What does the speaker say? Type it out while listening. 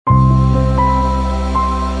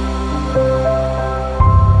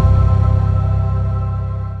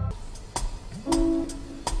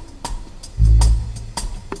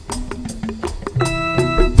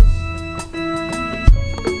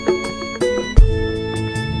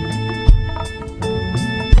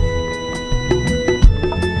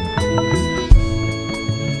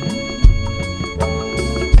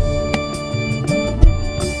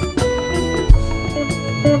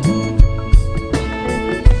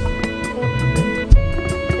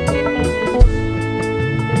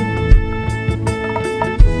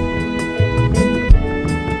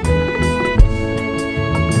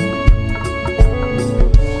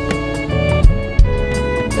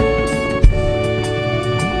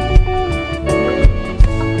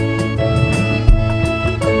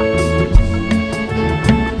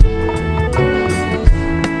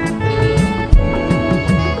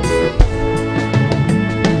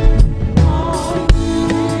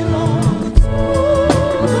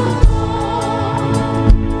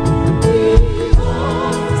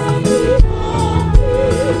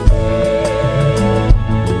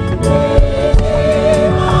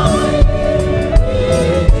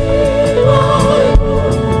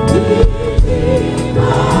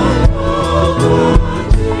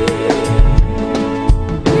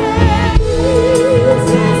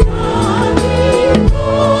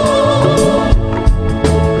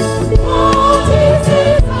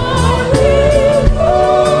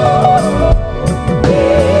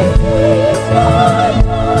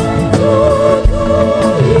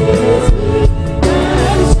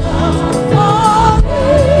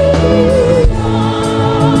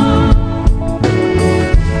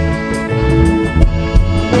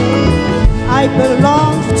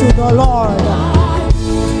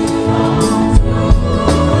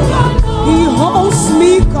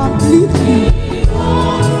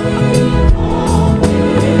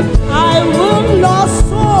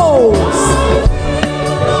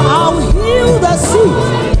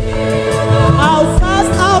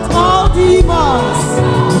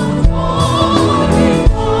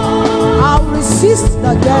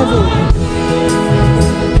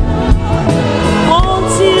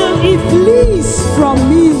until he flees from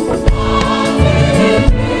me.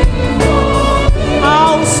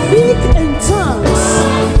 I'll speak in tongues,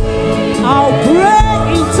 I'll pray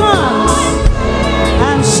in tongues,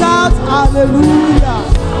 and shout hallelujah.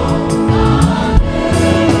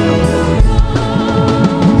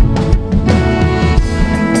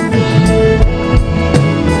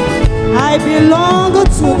 I belong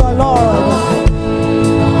to the Lord.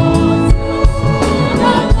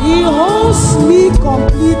 He owns me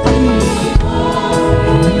completely.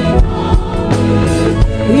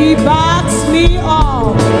 He backs me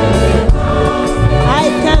up. I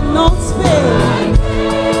cannot fail.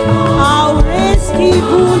 I'll raise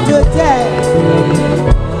even the dead.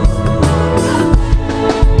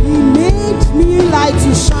 He made me light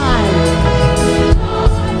to shine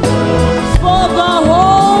for the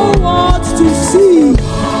whole world to see,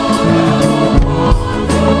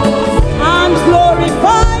 and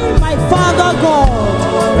glorify my Father God,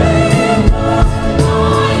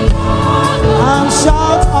 and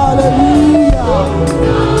shout hallelujah.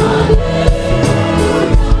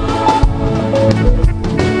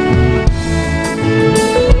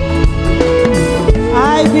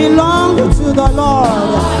 I belong to the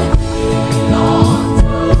Lord.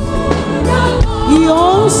 He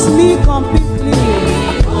owns me completely.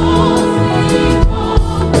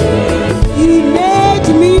 He made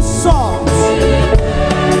me salt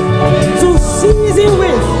to season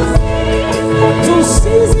with, to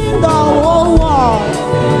season the whole world.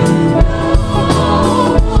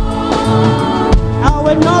 I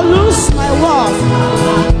will not lose my worth,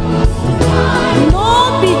 nor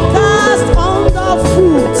be cast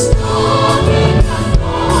underfoot.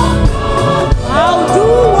 I'll do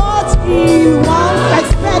what he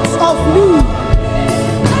expects of me,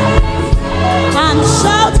 and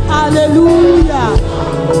shout hallelujah.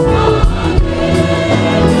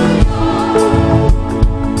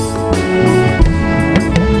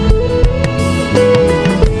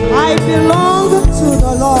 I belong to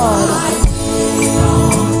the Lord.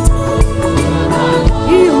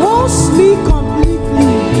 He owns me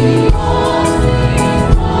completely.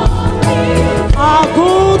 A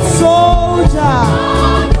good soldier,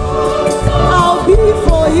 I'll be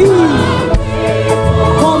for him.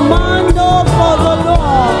 Commando for the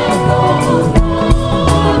Lord.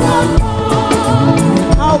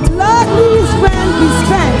 I'll gladly spend his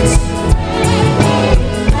spent,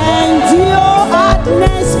 endure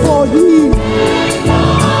hardness for him.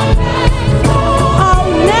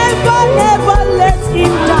 I'll never, never let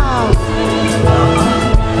him down,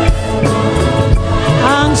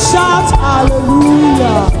 and shout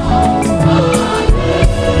hallelujah.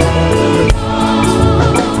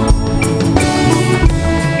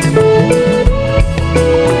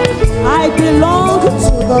 I belong to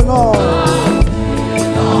the Lord.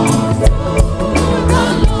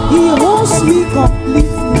 He owns me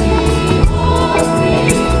completely.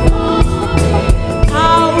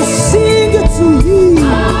 I'll sing to him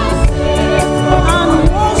and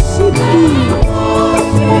worship him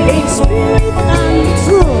in spirit and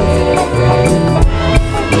truth.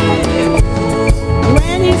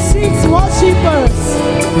 When he seeks worshipers,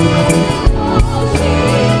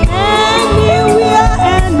 anywhere,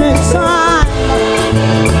 anytime,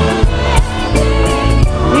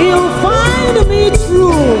 he'll find me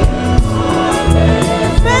true,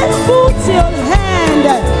 faithful till end,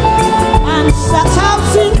 and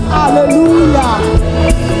shouting hallelujah.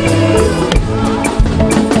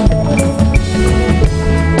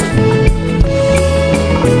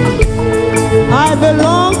 I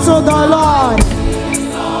belong to the Lord.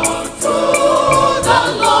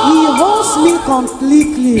 He owns me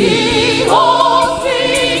completely.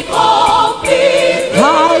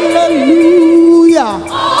 Hallelujah.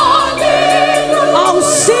 I'll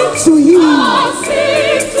sing to him.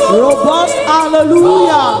 Robust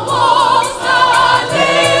hallelujah.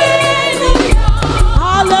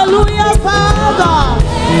 Hallelujah, Father.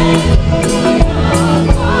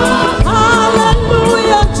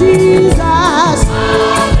 Hallelujah, Jesus.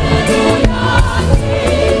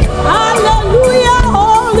 Hallelujah,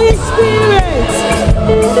 Holy Spirit.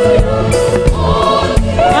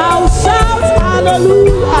 I'll shout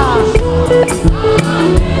hallelujah.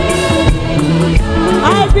 I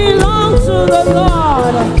belong to the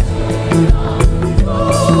Lord.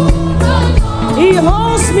 He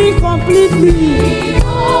owns me completely.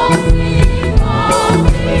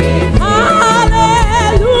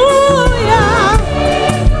 Hallelujah.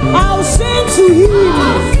 I'll sing to him.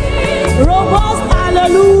 Robust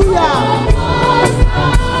hallelujah.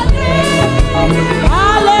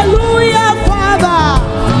 Hallelujah, Father.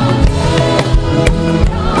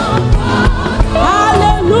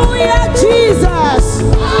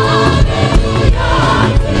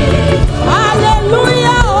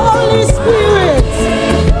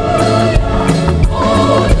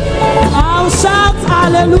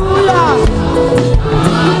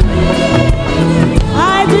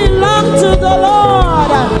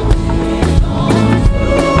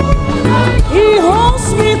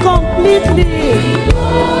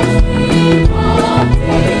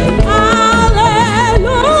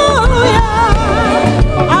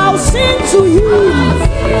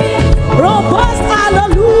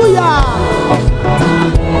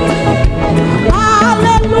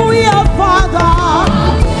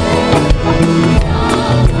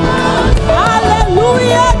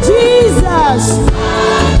 Jesus.